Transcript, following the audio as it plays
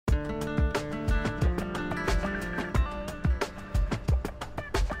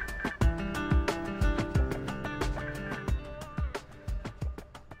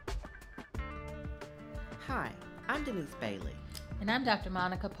I'm Denise Bailey. And I'm Dr.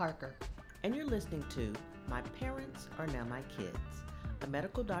 Monica Parker. And you're listening to My Parents Are Now My Kids, a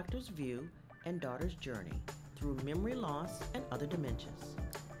medical doctor's view and daughter's journey through memory loss and other dementias.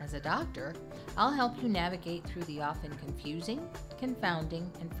 As a doctor, I'll help you navigate through the often confusing,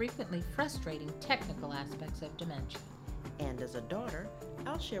 confounding, and frequently frustrating technical aspects of dementia. And as a daughter,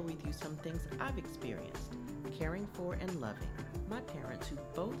 I'll share with you some things I've experienced, caring for and loving my parents who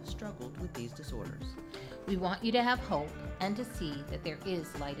both struggled with these disorders. We want you to have hope and to see that there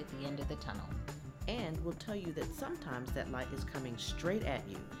is light at the end of the tunnel. And we'll tell you that sometimes that light is coming straight at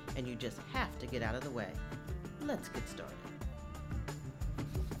you and you just have to get out of the way. Let's get started.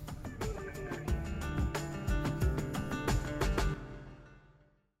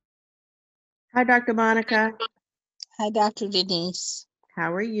 Hi, Dr. Monica. Hi, Dr. Denise.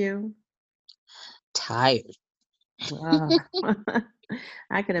 How are you? Tired.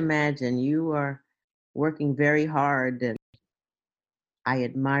 I can imagine you are working very hard, and I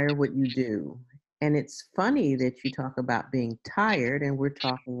admire what you do. And it's funny that you talk about being tired and we're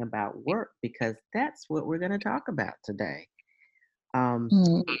talking about work because that's what we're going to talk about today.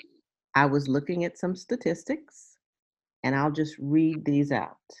 I was looking at some statistics and I'll just read these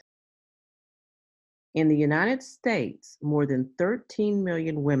out. In the United States, more than 13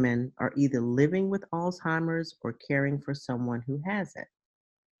 million women are either living with Alzheimer's or caring for someone who has it.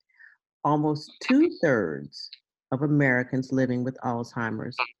 Almost 2/3 of Americans living with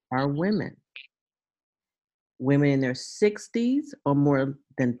Alzheimer's are women. Women in their 60s are more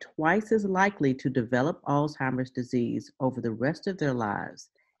than twice as likely to develop Alzheimer's disease over the rest of their lives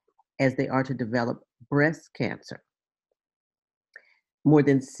as they are to develop breast cancer. More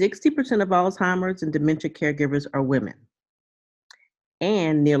than 60% of Alzheimer's and dementia caregivers are women.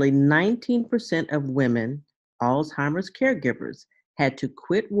 And nearly 19% of women Alzheimer's caregivers had to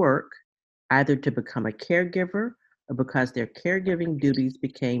quit work either to become a caregiver or because their caregiving duties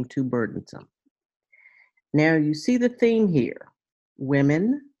became too burdensome. Now you see the theme here,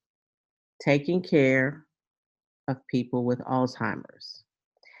 women taking care of people with Alzheimer's.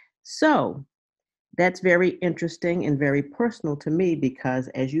 So that's very interesting and very personal to me because,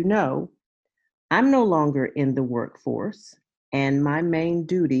 as you know, I'm no longer in the workforce and my main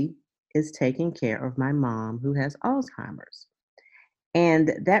duty is taking care of my mom who has Alzheimer's.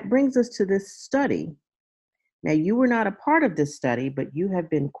 And that brings us to this study. Now, you were not a part of this study, but you have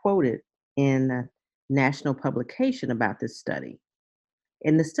been quoted in a national publication about this study.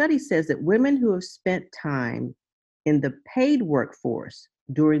 And the study says that women who have spent time in the paid workforce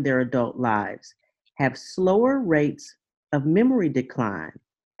during their adult lives have slower rates of memory decline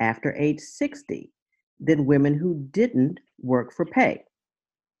after age 60 than women who didn't work for pay.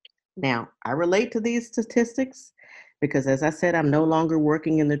 Now, I relate to these statistics because, as I said, I'm no longer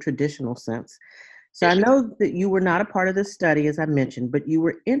working in the traditional sense. So I know that you were not a part of this study, as I mentioned, but you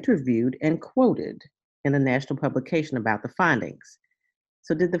were interviewed and quoted in a national publication about the findings.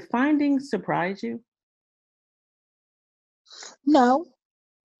 So did the findings surprise you? No.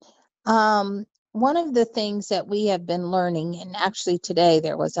 One of the things that we have been learning, and actually today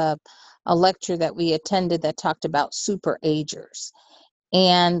there was a lecture that we attended that talked about super agers.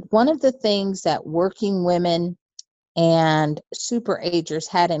 And one of the things that working women and super agers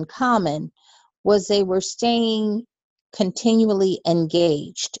had in common was they were staying continually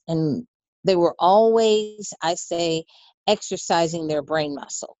engaged, and they were always, I say, exercising their brain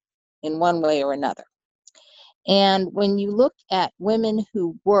muscle in one way or another. And when you look at women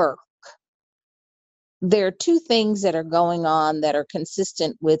who work, there are two things that are going on that are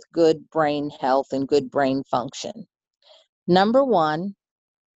consistent with good brain health and good brain function. Number one,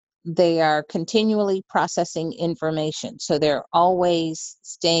 they are continually processing information, so they're always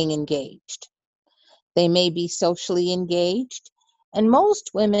staying engaged. They may be socially engaged, and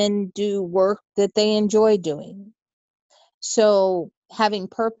most women do work that they enjoy doing. So having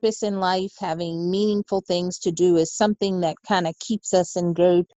purpose in life, having meaningful things to do is something that kind of keeps us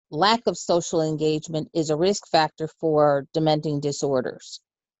engaged. Lack of social engagement is a risk factor for dementing disorders.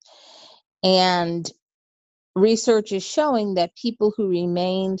 And research is showing that people who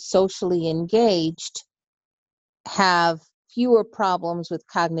remain socially engaged have fewer problems with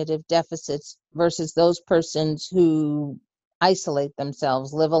cognitive deficits versus those persons who isolate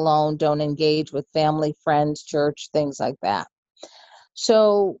themselves, live alone, don't engage with family, friends, church, things like that.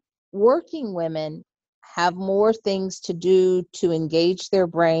 So working women have more things to do to engage their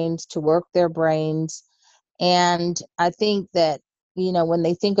brains, to work their brains. And I think that, when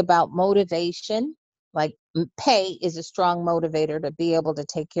they think about motivation, like pay is a strong motivator to be able to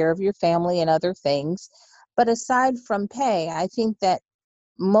take care of your family and other things. But aside from pay, I think that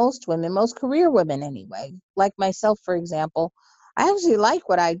most women, most career women anyway, like myself, for example, I actually like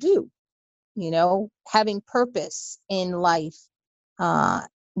what I do. Having purpose in life uh,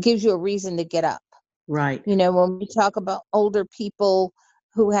 gives you a reason to get up. Right. When we talk about older people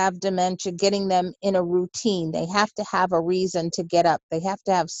who have dementia, getting them in a routine, they have to have a reason to get up. They have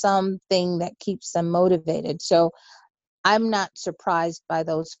to have something that keeps them motivated. So I'm not surprised by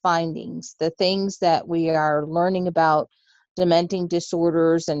those findings. The things that we are learning about dementing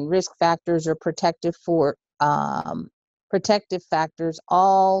disorders and risk factors or protective factors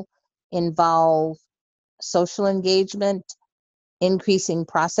all involve social engagement, increasing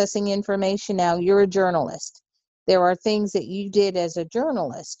processing information. Now, you're a journalist. There are things that you did as a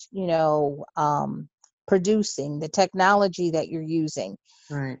journalist, producing the technology that you're using.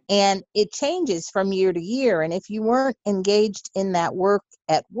 Right. And it changes from year to year. And if you weren't engaged in that work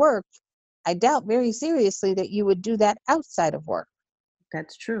at work, I doubt very seriously that you would do that outside of work.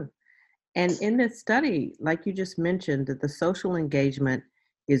 That's true. And in this study, like you just mentioned, that the social engagement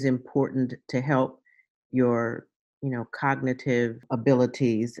is important to help your, cognitive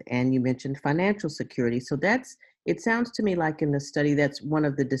abilities. And you mentioned financial security. So it sounds to me like in the study, that's one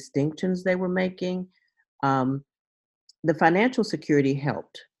of the distinctions they were making. Um, the financial security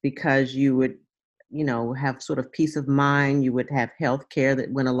helped because you would, have sort of peace of mind. You would have health care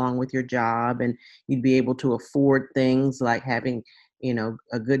that went along with your job, and you'd be able to afford things like having,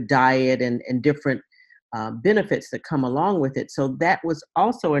 a good diet and different benefits that come along with it. So that was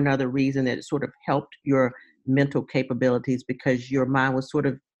also another reason that it sort of helped your mental capabilities because your mind was sort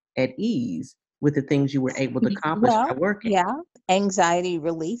of at ease with the things you were able to accomplish by Well, working. yeah, anxiety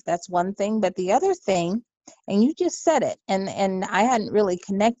relief, that's one thing. But the other thing, and you just said it, and I hadn't really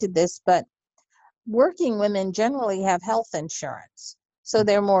connected this, but working women generally have health insurance. So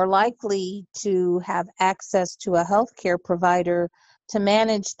they're more likely to have access to a healthcare provider to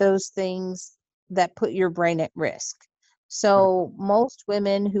manage those things that put your brain at risk. So most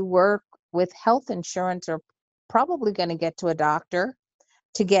women who work with health insurance are probably going to get to a doctor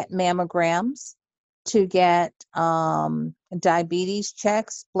to get mammograms, to get diabetes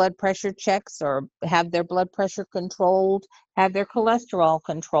checks, blood pressure checks, or have their blood pressure controlled, have their cholesterol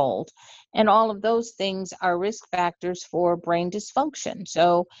controlled. And all of those things are risk factors for brain dysfunction.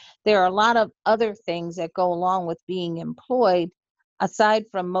 So there are a lot of other things that go along with being employed, aside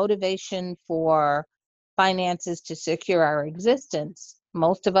from motivation for finances to secure our existence.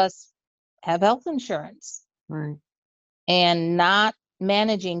 Most of us have health insurance, Right. and not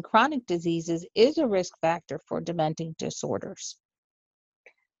managing chronic diseases is a risk factor for dementing disorders.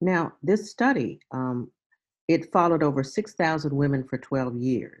 Now, this study, it followed over 6,000 women for 12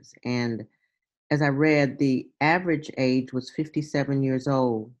 years. And as I read, the average age was 57 years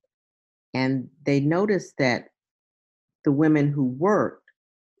old. And they noticed that the women who worked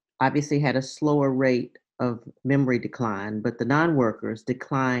obviously had a slower rate of memory decline, but the non workers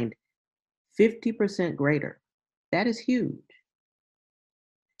declined 50% greater. That is huge.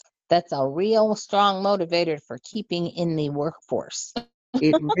 That's a real strong motivator for keeping in the workforce.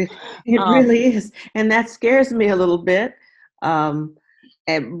 It um, really is. And that scares me a little bit. Um,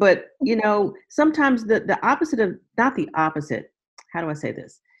 but, sometimes the opposite of, not the opposite, how do I say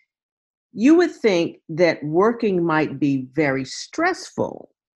this? You would think that working might be very stressful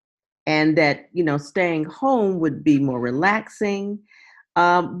and that, staying home would be more relaxing.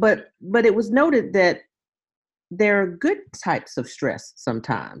 But it was noted that there are good types of stress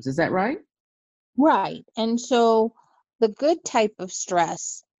sometimes. Is that right? right. And so the good type of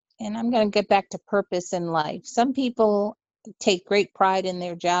stress, and I'm going to get back to purpose in life. Some people take great pride in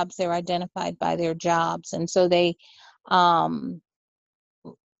their jobs. They're identified by their jobs. And so they, um,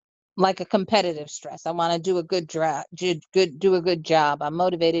 like a competitive stress. I want to do a do a good job. I'm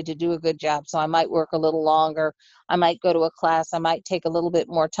motivated to do a good job, so I might work a little longer. I might go to a class. I might take a little bit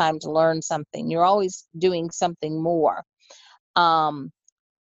more time to learn something. You're always doing something more. Um,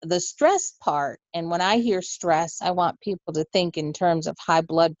 the stress part, and when I hear stress, I want people to think in terms of high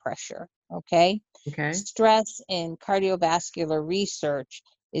blood pressure. Okay, Okay. stress in cardiovascular research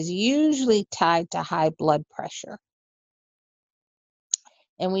is usually tied to high blood pressure.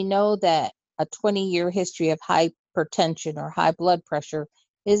 And we know that a 20-year history of hypertension or high blood pressure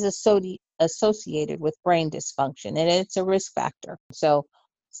is associated with brain dysfunction, and it's a risk factor. So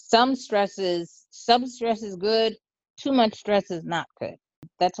some stress is good, too much stress is not good.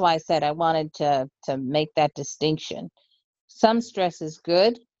 That's why I said I wanted to make that distinction. Some stress is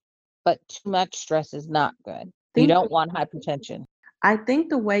good, but too much stress is not good. You Think don't want hypertension. I think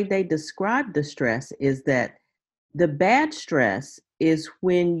the way they describe the stress is that the bad stress is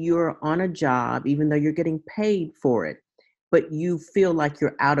when you're on a job, even though you're getting paid for it, but you feel like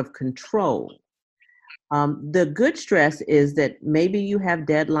you're out of control. The good stress is that maybe you have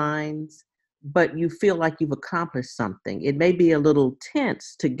deadlines, but you feel like you've accomplished something. It may be a little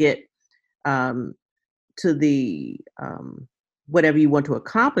tense to get um, to the whatever you want to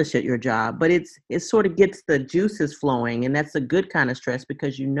accomplish at your job, but it sort of gets the juices flowing, and that's a good kind of stress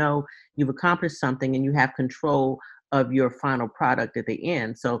because you know you've accomplished something and you have control of your final product at the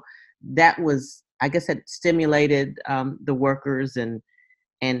end. So that was, I guess, it stimulated the workers and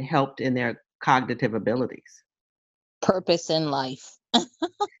helped in their cognitive abilities. Purpose in life.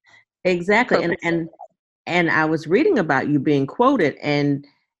 Exactly. Purpose. And I was reading about you being quoted, and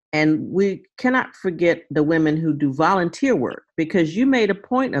we cannot forget the women who do volunteer work, because you made a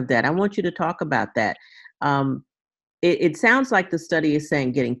point of that. I want you to talk about that. Um, it sounds like the study is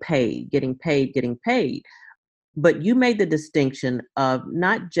saying getting paid, getting paid, getting paid, but you made the distinction of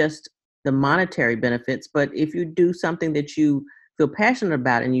not just the monetary benefits, but if you do something that you feel passionate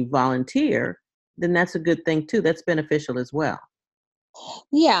about and you volunteer, then that's a good thing too. That's beneficial as well.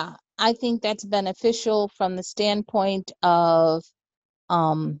 Yeah, I think that's beneficial from the standpoint of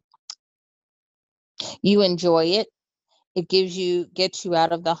um, you enjoy it. It gets you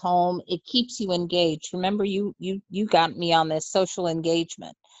out of the home. It keeps you engaged. Remember, you got me on this social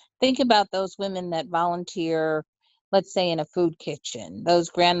engagement. Think about those women that volunteer, let's say in a food kitchen, those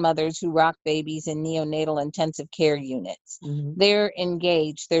grandmothers who rock babies in neonatal intensive care units. Mhm. They're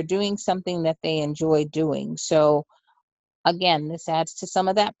engaged. They're doing something that they enjoy doing. So again, this adds to some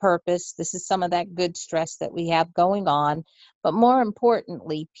of that purpose. This is some of that good stress that we have going on. But more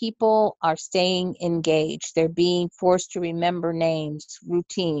importantly, people are staying engaged. They're being forced to remember names,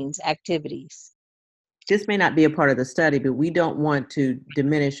 routines, activities. This may not be a part of the study, but we don't want to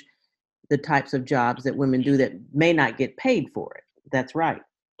diminish the types of jobs that women do that may not get paid for it. That's right.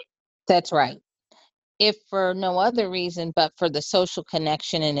 That's right. If for no other reason but for the social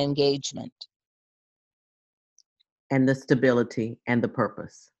connection and engagement. And the stability and the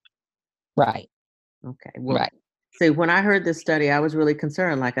purpose. Right. Okay. Well, Right. see, when I heard this study, I was really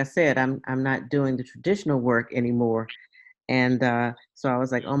concerned. Like I said, I'm not doing the traditional work anymore. And so I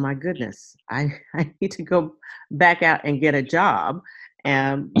was like, oh my goodness, I need to go back out and get a job.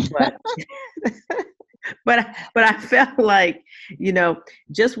 But but I felt like,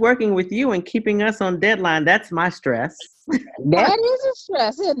 just working with you and keeping us on deadline, that's my stress. That is a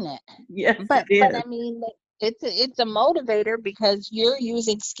stress, isn't it? Yes, But it is. I mean, it's a motivator because you're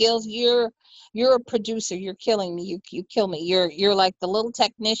using skills. You're a producer. You're killing me. You kill me. You're like the little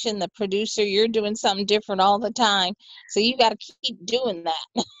technician, the producer. You're doing something different all the time. So you got to keep doing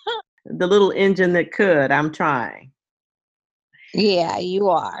that. The little engine that could. I'm trying. Yeah, you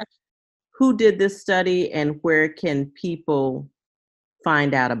are. Who did this study and where can people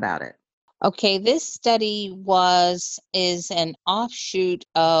find out about it? Okay, this study is an offshoot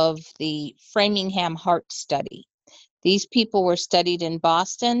of the Framingham Heart Study. These people were studied in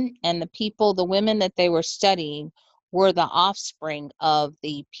Boston, and the women that they were studying were the offspring of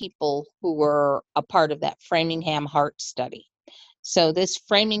the people who were a part of that Framingham Heart Study. So this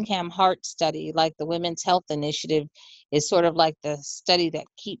Framingham Heart Study, like the Women's Health Initiative, is sort of like the study that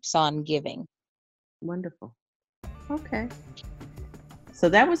keeps on giving. Wonderful. Okay. So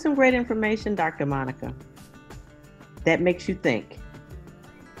that was some great information, Dr. Monica. That makes you think.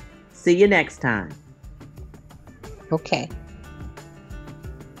 See you next time. Okay.